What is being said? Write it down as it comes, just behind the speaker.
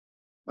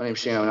My name's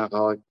Shane. I'm an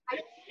alcoholic.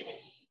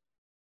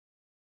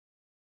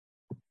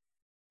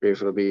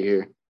 Grateful to be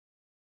here.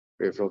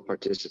 Grateful to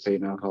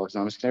participate in Alcoholics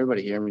Anonymous. Can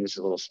everybody hear me? This is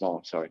a little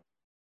small. Sorry.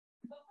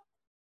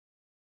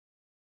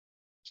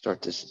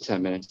 Start this in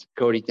 10 minutes.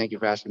 Cody, thank you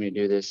for asking me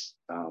to do this.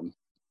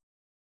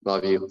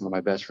 Love you. One of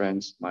my best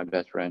friends, my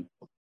best friend,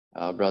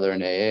 brother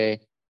in AA.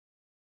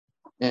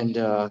 And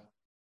I'm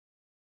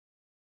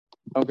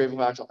grateful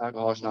for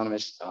Alcoholics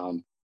Anonymous.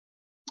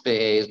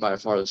 AA is by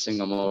far the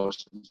single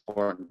most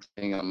important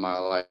thing in my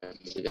life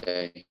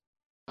today.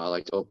 I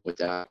like to open with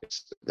that.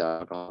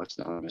 Without Alcoholics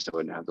Anonymous, I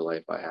wouldn't have the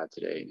life I have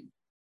today.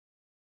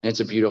 And it's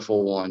a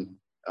beautiful one,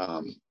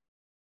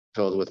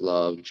 filled with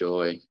love,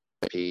 joy,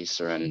 peace,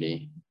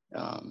 serenity,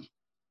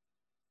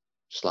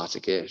 just lots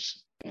of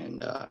gifts.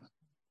 And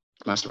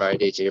my sobriety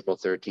date's April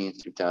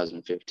 13th,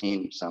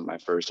 2015. It's not my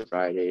first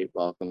sobriety date.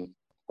 Welcome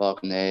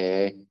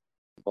to AA.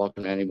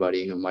 Welcome to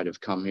anybody who might have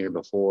come here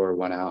before,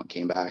 went out,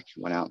 came back,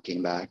 went out,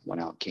 came back,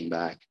 went out, came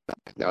back.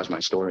 That was my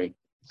story.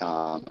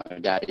 My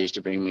dad used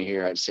to bring me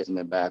here. I'd sit in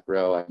the back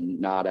row, I'd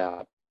nod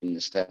out in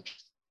the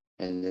steps,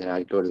 and then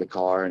I'd go to the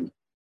car and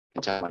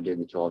until I did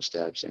the 12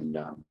 steps and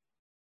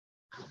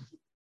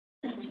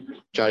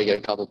try to get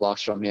a couple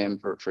blocks from him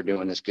for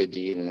doing this good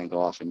deed and then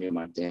go off and do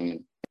my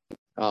thing.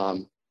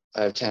 And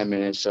I have 10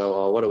 minutes.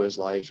 So what it was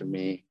like for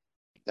me,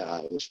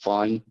 it was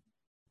fun.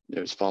 It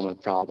was fun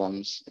with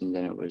problems, and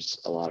then it was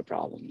a lot of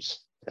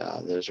problems.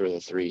 Those were the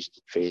three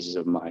phases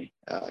of my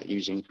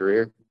using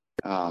career.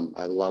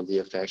 I love the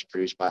effects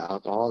produced by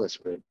alcohol. That's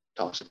what it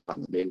talks about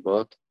in the big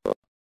book.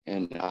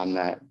 And I'm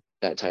that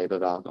type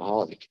of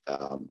alcoholic.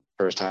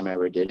 First time I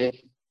ever did it,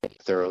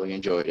 thoroughly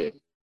enjoyed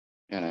it.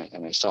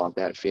 And I sought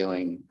that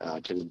feeling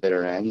to the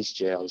bitter ends,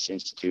 jails,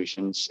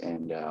 institutions,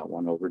 and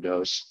one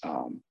overdose.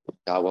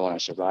 God willing, I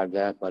survived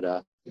that.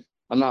 But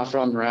I'm not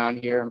from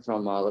around here. I'm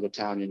from a little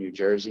town in New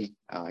Jersey.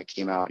 I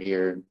came out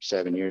here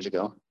 7 years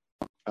ago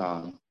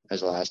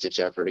as a last-ditch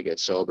effort to get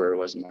sober. It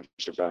wasn't my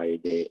sobriety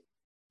date.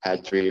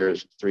 Had 3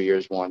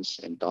 years once,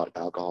 and thought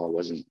alcohol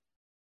wasn't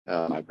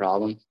my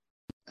problem.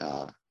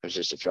 I was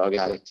just a drug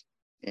addict.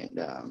 And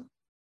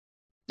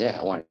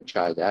I wanted to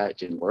try that. It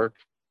didn't work.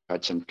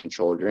 Had some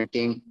controlled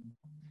drinking.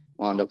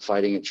 Wound up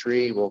fighting a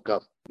tree. Woke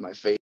up my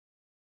face.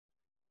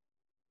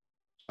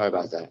 Sorry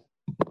about that.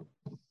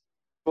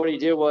 What he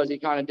did was he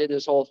kind of did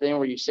this whole thing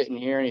where you're sitting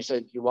here and he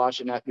said, you're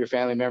watching your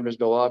family members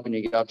go up and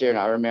you get up there. And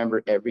I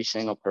remember every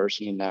single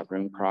person in that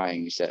room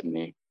crying except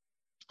me.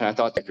 And I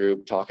thought the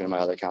group, talking to my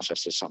other counselor, I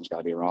said, something's got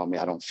to be wrong with me.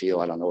 I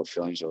don't know what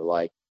feelings are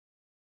like.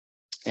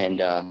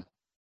 And I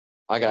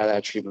got out of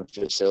that treatment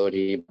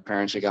facility. My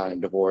parents had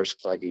gotten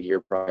divorced like a year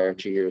prior,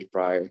 2 years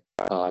prior.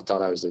 I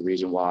thought I was the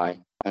reason why.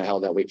 I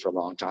held that weight for a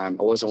long time.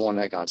 I wasn't one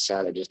that got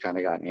sad. I just kind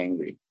of got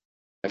angry.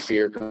 My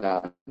fear comes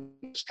out.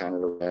 It's kind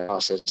of the way I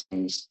process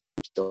things.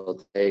 Still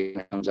today,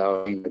 when it comes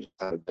out, I just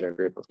had a better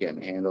grip of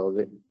getting a handle of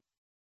it.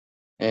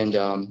 And,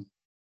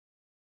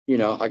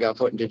 I got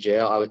put into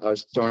jail. I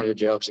was thrown into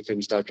jail because I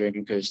couldn't stop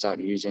drinking, couldn't stop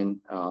using,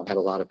 had a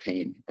lot of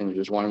pain. And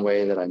there's one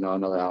way that I know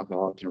another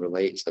alcoholic can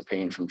relate. It's the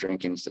pain from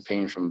drinking. It's the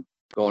pain from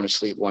going to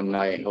sleep one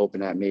night and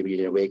hoping that maybe you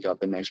didn't wake up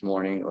the next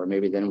morning, or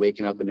maybe then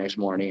waking up the next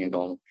morning and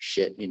going,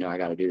 shit, I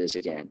got to do this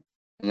again.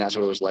 And that's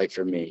what it was like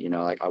for me.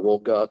 Like I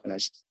woke up and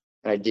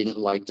I didn't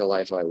like the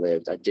life I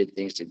lived. I did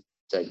things to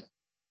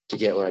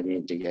get what I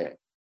needed to get.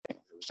 It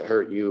was to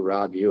hurt you,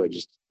 rob you.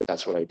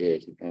 That's what I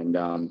did. And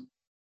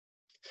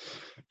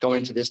going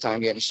into this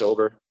time getting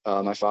sober,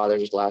 my father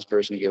was the last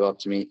person to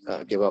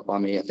give up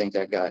on me. I thank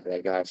that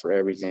guy for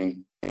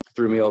everything.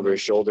 Threw me over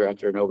his shoulder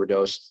after an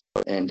overdose,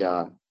 and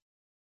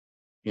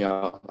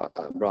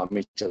brought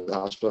me to the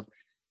hospital.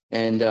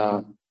 And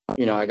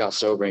I got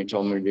sober, and he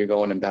told me, you're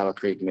going to Battle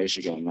Creek,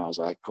 Michigan. And I was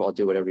like, cool, I'll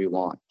do whatever you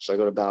want. So I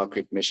go to Battle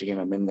Creek, Michigan.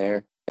 I'm in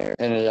there,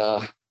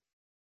 and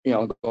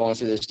going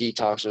through this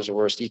detox. It was the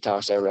worst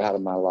detox I ever had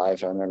in my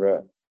life. I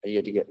remember you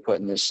had to get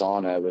put in this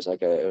sauna. It was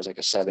like a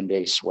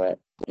 7-day sweat,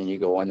 and you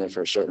go in there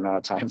for a certain amount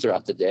of time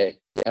throughout the day.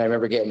 And I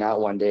remember getting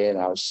out one day, and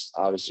I was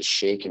just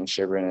shaking,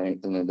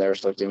 shivering, and the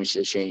nurse looked at me and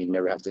said, Shane, you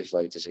never have to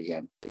feel like this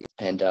again.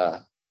 And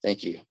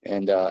thank you.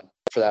 And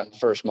for that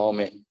first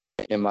moment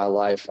in my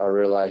life, I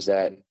realized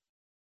that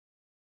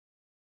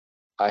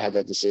I had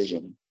that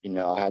decision.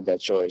 I had that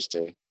choice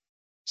to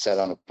set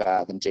on a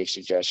path and take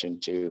suggestion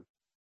to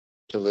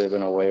live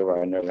in a way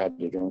where I never had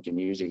to drink and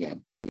use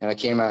again. And I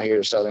came out here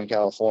to Southern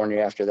California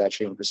after that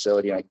treatment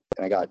facility, and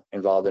I got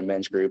involved in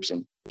men's groups,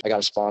 and I got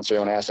a sponsor.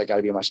 When I asked that guy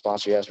to be my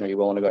sponsor, he asked me, are you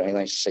willing to go to any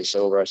lengths to stay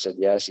sober? I said,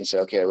 yes. He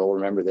said, okay, well,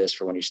 remember this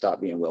for when you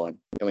stop being willing,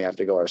 and we have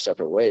to go our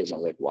separate ways. And I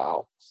was like,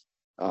 wow,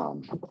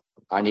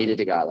 I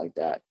needed a guy like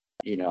that.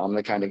 I'm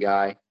the kind of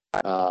guy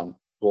who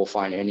will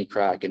find any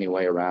crack, any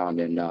way around.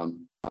 And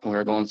when we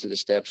were going through the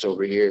steps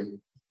over here,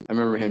 I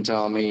remember him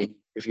telling me,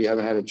 if you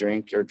haven't had a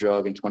drink or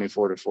drug in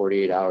 24 to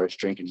 48 hours,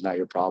 drinking's not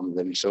your problem,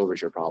 living sober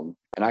is your problem.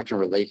 And I can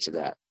relate to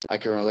that. I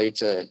can relate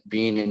to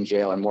being in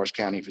jail in Morris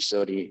County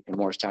facility in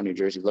Morristown, New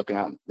Jersey, looking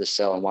out the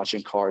cell and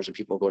watching cars and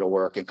people go to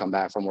work and come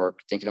back from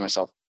work, thinking to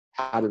myself,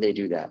 how do they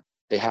do that?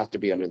 They have to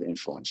be under the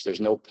influence. There's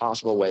no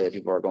possible way that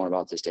people are going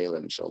about this day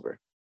living sober.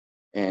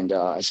 And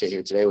I sit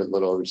here today with a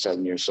little over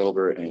 7 years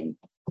sober, and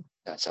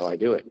that's how I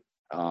do it.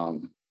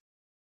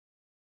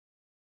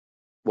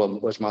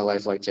 What's my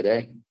life like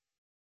today?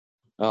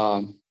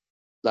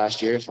 Last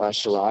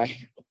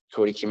July,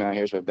 Cody came out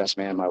here as my best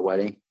man at my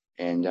wedding,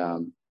 and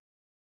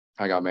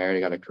I got married. I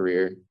got a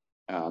career.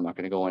 I'm not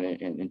going to go in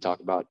and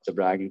talk about the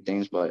bragging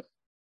things, but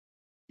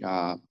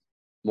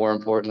more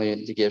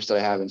importantly, the gifts that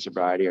I have in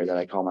sobriety are that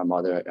I call my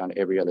mother on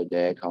every other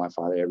day. I call my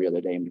father every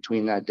other day in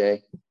between that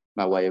day.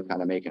 My way of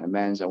kind of making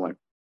amends. I went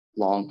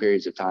long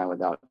periods of time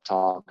without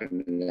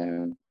talking to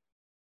them,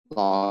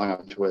 long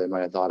enough to where they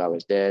might have thought I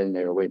was dead and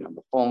they were waiting on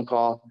the phone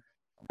call.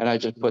 And I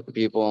just put the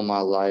people in my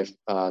life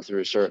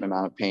through a certain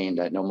amount of pain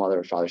that no mother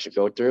or father should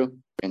go through.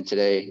 And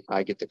today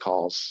I get the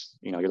calls,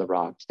 you're the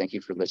rock. Thank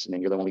you for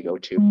listening. You're the one we go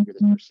to. You're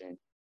the person.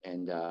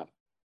 And,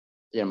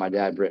 my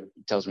dad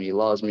tells me he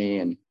loves me.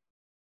 And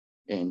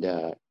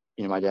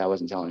my dad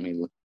wasn't telling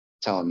me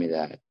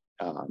that.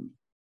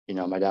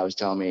 My dad was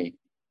telling me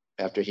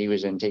after he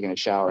was taking a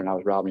shower and I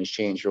was robbing his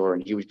chain drawer,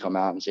 and he would come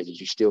out and say, "Did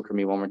you steal from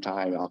me one more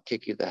time? I'll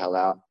kick you the hell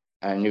out."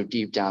 And I knew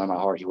deep down in my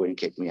heart he wouldn't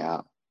kick me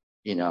out,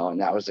 and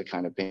that was the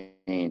kind of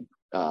pain,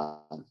 that I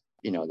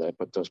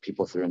put those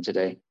people through. And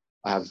today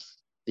I have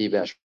the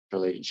best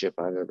relationship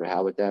I've ever had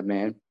with that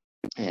man,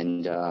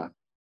 and,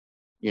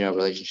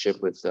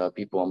 relationship with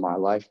people in my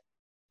life.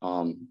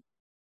 I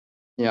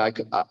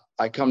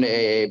come to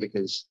AA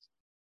because,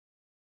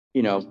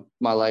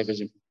 my life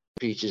isn't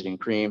peaches and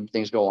cream.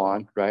 Things go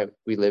on, right?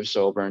 We live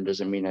sober, and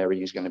doesn't mean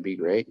everything's going to be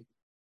great.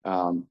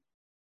 And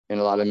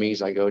a lot of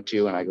meetings I go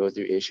to, and I go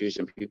through issues,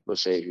 and people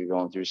say, if you're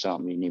going through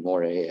something, you need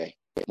more AA,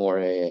 more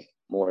AA,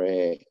 more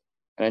AA.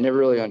 And I never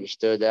really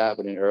understood that.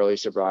 But in early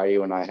sobriety,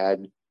 when I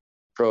had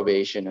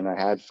probation and I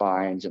had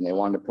fines, and they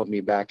wanted to put me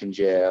back in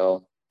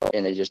jail,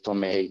 and they just told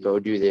me, hey, go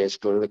do this,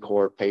 go to the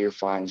court, pay your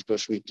fines, go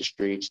sweep the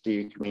streets, do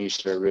your community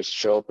service,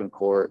 show up in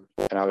court.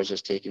 And I was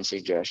just taking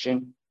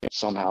suggestion.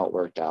 Somehow it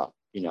worked out,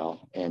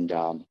 and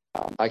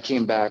I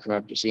came back from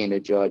after seeing the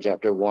judge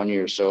after 1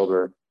 year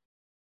sober.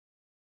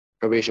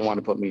 Probation wanted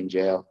to put me in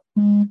jail.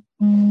 And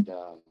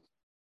a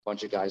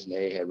bunch of guys in the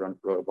AA had wrote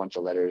a bunch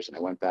of letters, and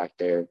I went back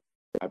there.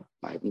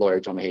 My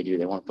lawyer told me, hey,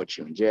 dude, they want to put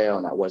you in jail,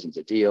 and that wasn't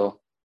the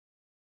deal.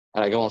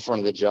 And I go in front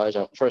of the judge.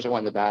 First, I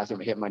went in the bathroom,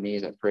 I hit my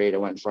knees, I prayed. I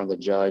went in front of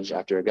the judge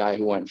after a guy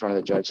who went in front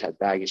of the judge had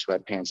baggy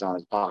sweatpants on,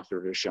 his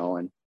boxers were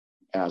showing.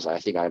 And I was like, I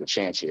think I have a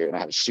chance here. And I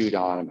had a suit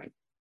on, and my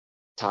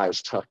tie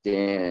was tucked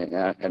in,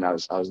 and I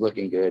was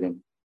looking good.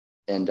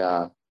 And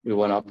we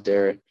went up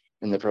there,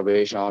 and the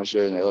probation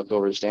officer, and they looked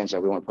over the stand and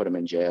said, we want to put him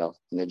in jail.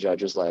 And the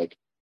judge was like,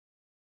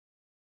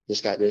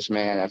 this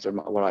man, after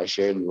what I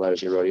shared in the letters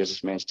he wrote,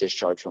 this man's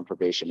discharged from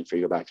probation for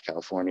you to go back to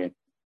California.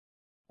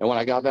 And when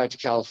I got back to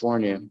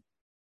California,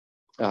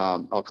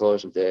 I'll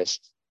close with this.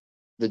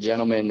 The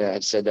gentleman that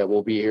had said that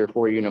we'll be here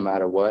for you no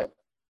matter what.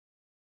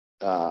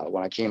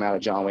 When I came out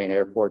of John Wayne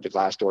Airport, the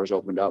glass doors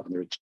opened up, and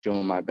there were two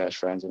of my best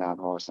friends in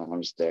Alcoholics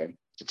Anonymous there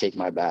to take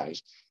my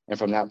bags. And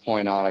from that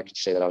point on, I could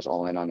say that I was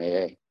all in on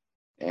AA.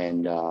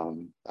 And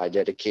I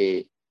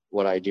dedicate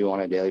what I do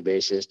on a daily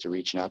basis to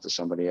reaching out to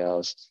somebody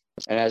else.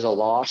 And as a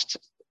lost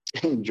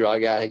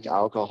drug addict,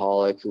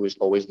 alcoholic who was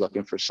always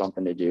looking for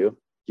something to do,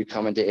 you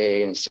come into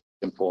AA and it's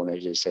simple, and they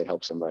just say,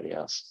 help somebody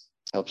else.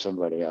 Help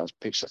somebody else.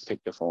 Pick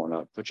the phone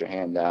up, put your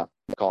hand out,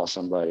 call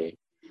somebody.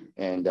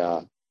 And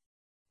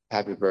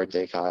happy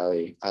birthday,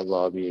 Kylie. I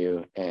love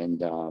you.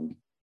 And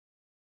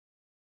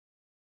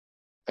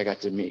I got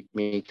to meet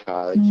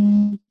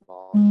Kylie,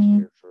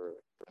 volunteer for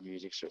a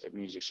music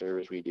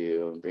service we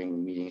do, and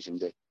bring meetings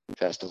into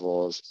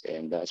festivals.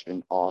 And it's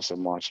been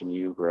awesome watching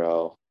you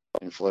grow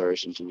and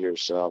flourish into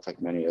yourself,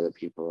 like many other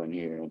people in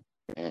here.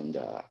 And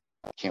I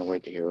can't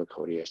wait to hear what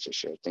Cody has to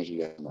share. Thank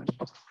you guys much.